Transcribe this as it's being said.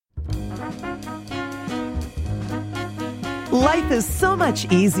Life is so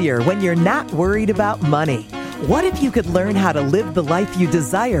much easier when you're not worried about money. What if you could learn how to live the life you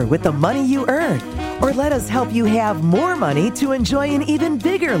desire with the money you earn? Or let us help you have more money to enjoy an even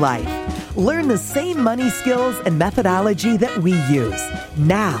bigger life. Learn the same money skills and methodology that we use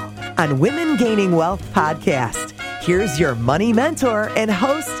now on Women Gaining Wealth podcast. Here's your money mentor and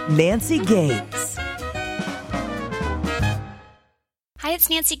host, Nancy Gaines. Hi, it's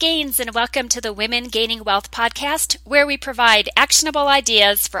Nancy Gaines, and welcome to the Women Gaining Wealth podcast, where we provide actionable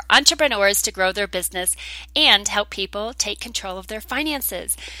ideas for entrepreneurs to grow their business and help people take control of their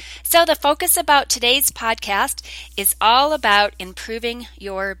finances. So the focus about today's podcast is all about improving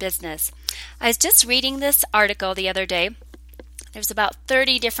your business. I was just reading this article the other day. There's about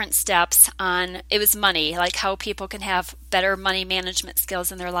 30 different steps on, it was money, like how people can have better money management skills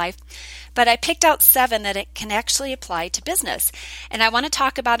in their life. But I picked out 7 that it can actually apply to business. And I want to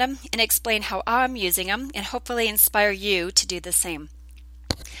talk about them and explain how I'm using them and hopefully inspire you to do the same.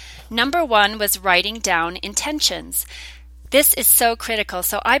 Number 1 was writing down intentions. This is so critical.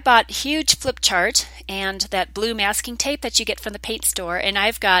 So I bought a huge flip chart and that blue masking tape that you get from the paint store, and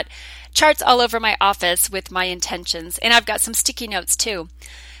I've got charts all over my office with my intentions, and I've got some sticky notes too.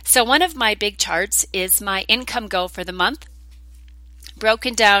 So one of my big charts is my income goal for the month,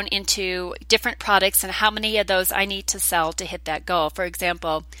 broken down into different products and how many of those I need to sell to hit that goal. For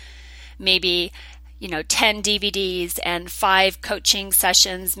example, maybe 10 DVDs and 5 coaching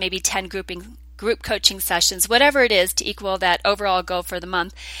sessions, maybe 10 group coaching sessions, whatever it is to equal that overall goal for the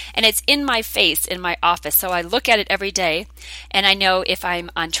month. And it's in my face in my office. So I look at it every day and I know if I'm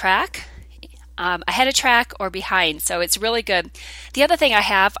on track, ahead of track, or behind. So it's really good. The other thing I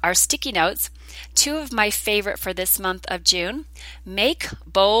have are sticky notes. 2 of my favorite for this month of June: make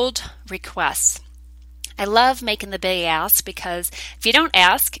bold requests. I love making the big ask because if you don't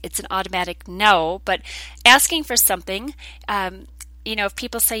ask, it's an automatic no. But asking for something, if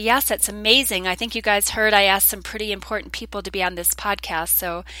people say yes, that's amazing. I think you guys heard I asked some pretty important people to be on this podcast.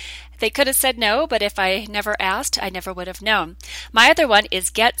 So they could have said no, but if I never asked, I never would have known. My other one is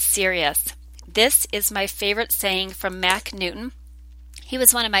get serious. This is my favorite saying from Mac Newton. He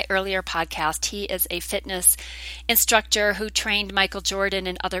was one of my earlier podcasts. He is a fitness instructor who trained Michael Jordan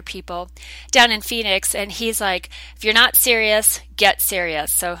and other people down in Phoenix. And he's like, if you're not serious, get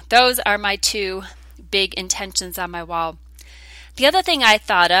serious. So those are my 2 big intentions on my wall. The other thing I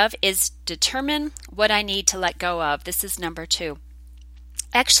thought of is determine what I need to let go of. This is number 2.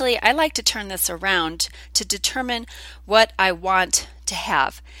 Actually, I like to turn this around to determine what I want to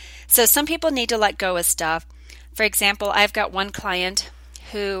have. So some people need to let go of stuff. For example, I've got one client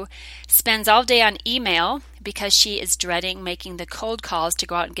who spends all day on email because she is dreading making the cold calls to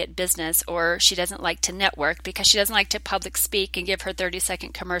go out and get business, or she doesn't like to network because she doesn't like to public speak and give her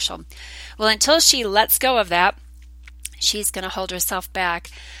 30-second commercial. Well, until she lets go of that, she's going to hold herself back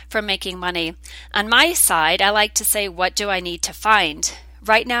from making money. On my side, I like to say, what do I need to find?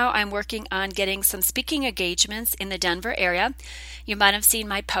 Right now, I'm working on getting some speaking engagements in the Denver area. You might have seen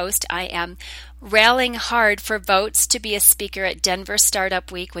my post. I am rallying hard for votes to be a speaker at Denver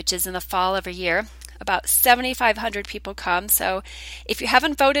Startup Week, which is in the fall of a year. About 7,500 people come. So if you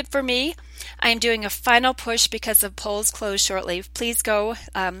haven't voted for me, I am doing a final push because the polls close shortly. Please go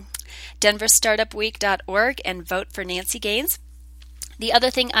denverstartupweek.org and vote for Nancy Gaines. The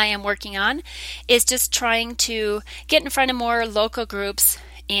other thing I am working on is just trying to get in front of more local groups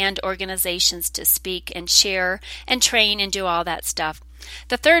and organizations to speak and share and train and do all that stuff.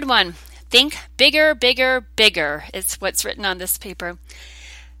 The third one, think bigger, bigger, bigger is what's written on this paper.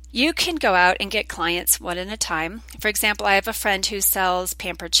 You can go out and get clients one at a time. For example, I have a friend who sells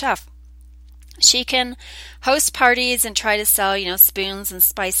Pampered Chef. She can host parties and try to sell, spoons and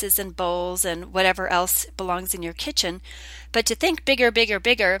spices and bowls and whatever else belongs in your kitchen. But to think bigger, bigger,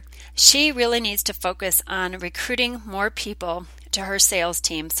 bigger, she really needs to focus on recruiting more people to her sales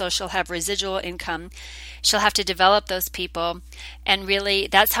team. So she'll have residual income. She'll have to develop those people. And really,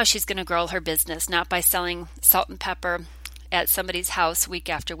 that's how she's going to grow her business, not by selling salt and pepper at somebody's house week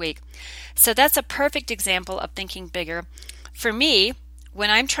after week. So that's a perfect example of thinking bigger. For me, when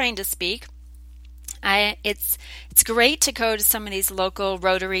I'm trying to speak, it's great to go to some of these local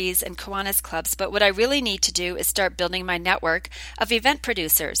Rotaries and Kiwanis clubs, but what I really need to do is start building my network of event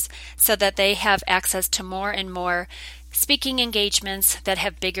producers so that they have access to more and more speaking engagements that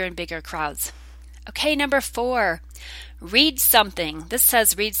have bigger and bigger crowds. Okay, number 4, read something. This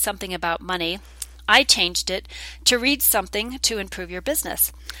says read something about money. I changed it to read something to improve your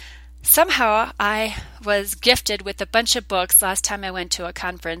business. Somehow I was gifted with a bunch of books last time I went to a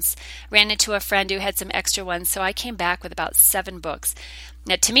conference, ran into a friend who had some extra ones, so I came back with about 7 books.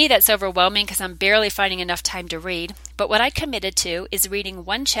 Now, to me, that's overwhelming because I'm barely finding enough time to read. But what I committed to is reading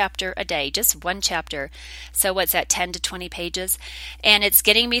 1 chapter a day, just 1 chapter. So what's that, 10 to 20 pages? And it's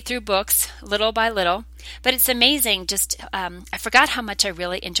getting me through books little by little. But it's amazing. I forgot how much I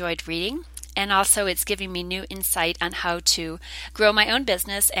really enjoyed reading. And also it's giving me new insight on how to grow my own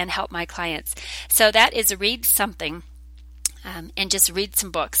business and help my clients. So that is read something and just read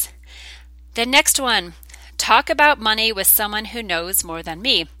some books. The next one, talk about money with someone who knows more than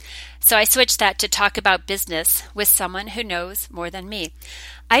me. So I switched that to talk about business with someone who knows more than me.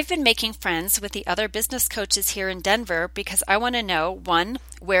 I've been making friends with the other business coaches here in Denver because I want to know, 1,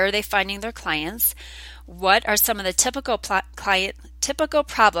 where are they finding their clients? What are some of the typical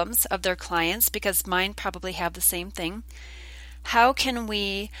problems of their clients, because mine probably have the same thing? How can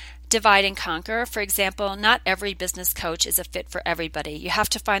we divide and conquer? For example, not every business coach is a fit for everybody. You have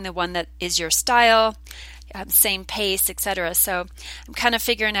to find the one that is your style, same pace, etc. So I'm kind of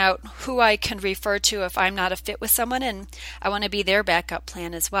figuring out who I can refer to if I'm not a fit with someone, and I want to be their backup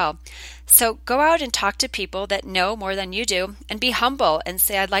plan as well. So go out and talk to people that know more than you do, and be humble and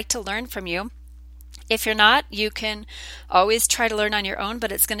say, I'd like to learn from you. If you're not, you can always try to learn on your own,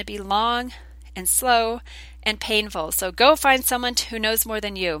 but it's going to be long and slow and painful. So go find someone who knows more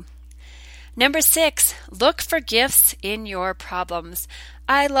than you. Number 6, look for gifts in your problems.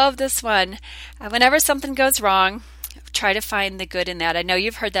 I love this one. Whenever something goes wrong, try to find the good in that. I know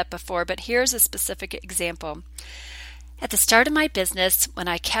you've heard that before, but here's a specific example. At the start of my business, when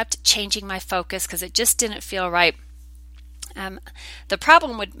I kept changing my focus because it just didn't feel right, the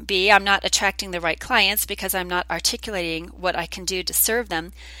problem would be I'm not attracting the right clients because I'm not articulating what I can do to serve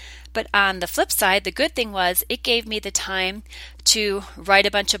them. But on the flip side, the good thing was it gave me the time to write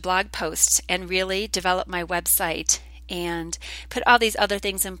a bunch of blog posts and really develop my website and put all these other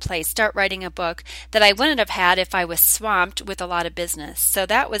things in place, start writing a book that I wouldn't have had if I was swamped with a lot of business. So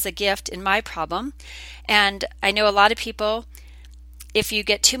that was a gift in my problem. And I know a lot of people, if you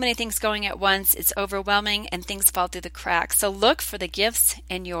get too many things going at once, it's overwhelming and things fall through the cracks. So look for the gifts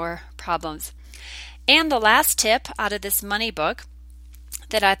in your problems. And the last tip out of this money book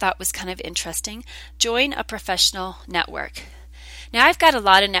that I thought was kind of interesting, join a professional network. Now, I've got a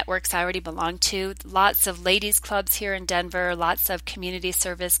lot of networks I already belong to, lots of ladies clubs here in Denver, lots of community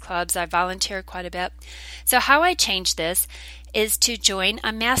service clubs. I volunteer quite a bit. So how I changed this is to join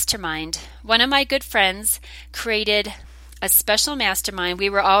a mastermind. One of my good friends created a special mastermind. We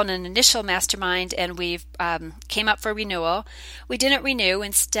were all in an initial mastermind and we came up for renewal. We didn't renew.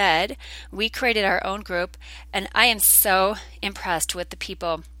 Instead, we created our own group, and I am so impressed with the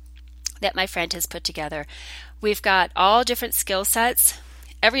people that my friend has put together. We've got all different skill sets.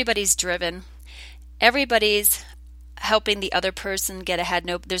 Everybody's driven. Everybody's helping the other person get ahead.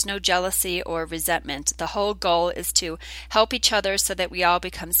 There's no jealousy or resentment. The whole goal is to help each other so that we all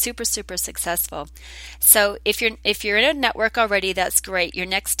become super, super successful. So if you're in a network already, that's great. Your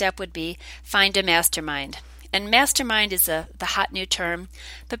next step would be find a mastermind. And mastermind is the hot new term,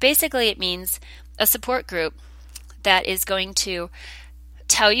 but basically it means a support group that is going to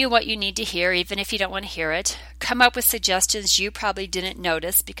tell you what you need to hear, even if you don't want to hear it. Come up with suggestions you probably didn't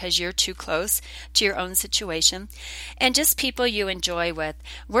notice because you're too close to your own situation. And just people you enjoy with.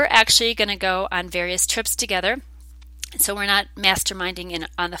 We're actually going to go on various trips together. So we're not masterminding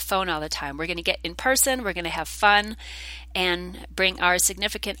on the phone all the time. We're going to get in person. We're going to have fun and bring our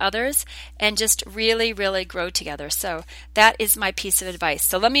significant others and just really, really grow together. So that is my piece of advice.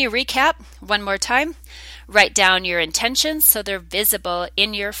 So let me recap one more time. Write down your intentions so they're visible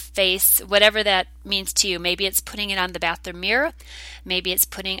in your face, whatever that means to you. Maybe it's putting it on the bathroom mirror. Maybe it's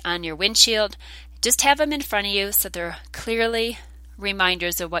putting on your windshield. Just have them in front of you so they're clearly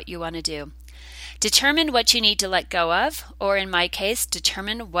reminders of what you want to do. Determine what you need to let go of, or in my case,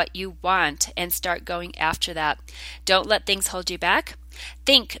 determine what you want and start going after that. Don't let things hold you back.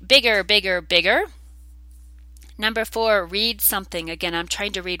 Think bigger, bigger, bigger. Number 4, read something. Again, I'm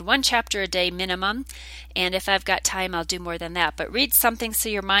trying to read 1 chapter a day minimum, and if I've got time, I'll do more than that. But read something so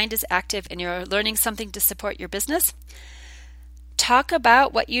your mind is active and you're learning something to support your business. Talk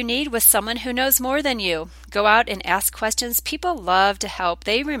about what you need with someone who knows more than you. Go out and ask questions. People love to help.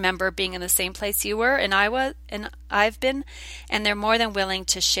 They remember being in the same place you were and I've been, and they're more than willing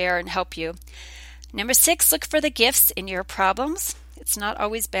to share and help you. Number 6, look for the gifts in your problems. It's not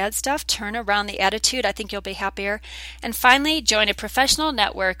always bad stuff. Turn around the attitude. I think you'll be happier. And finally, join a professional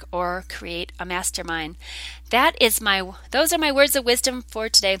network or create a mastermind. Those are my words of wisdom for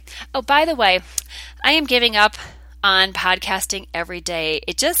today. Oh, by the way, I am giving up on podcasting every day.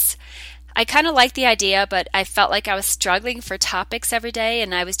 I kind of like the idea, but I felt like I was struggling for topics every day,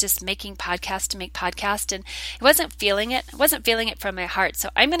 and I was just making podcast to make podcast, and I wasn't feeling it. I wasn't feeling it from my heart. So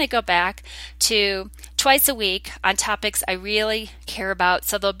I'm going to go back to twice a week on topics I really care about.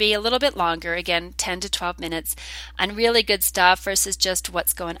 So they'll be a little bit longer, again, 10 to 12 minutes on really good stuff versus just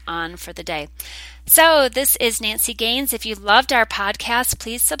what's going on for the day. So this is Nancy Gaines. If you loved our podcast,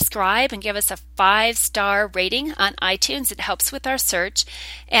 please subscribe and give us a 5-star rating on iTunes. It helps with our search.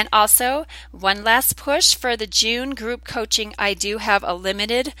 And also, one last push for the June group coaching. I do have a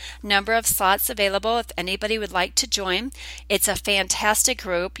limited number of slots available if anybody would like to join. It's a fantastic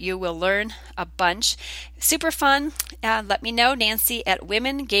group. You will learn a bunch. Super fun. Let me know, Nancy at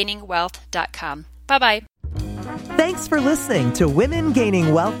womengainingwealth.com. Bye-bye. Thanks for listening to Women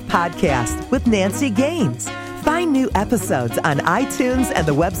Gaining Wealth Podcast with Nancy Gaines. Find new episodes on iTunes and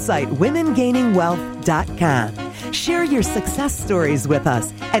the website womengainingwealth.com. Share your success stories with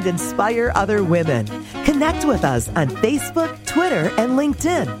us and inspire other women. Connect with us on Facebook, Twitter, and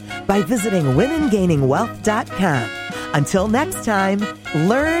LinkedIn by visiting womengainingwealth.com. Until next time,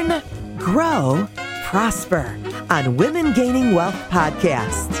 learn, grow, prosper on Women Gaining Wealth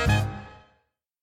Podcast.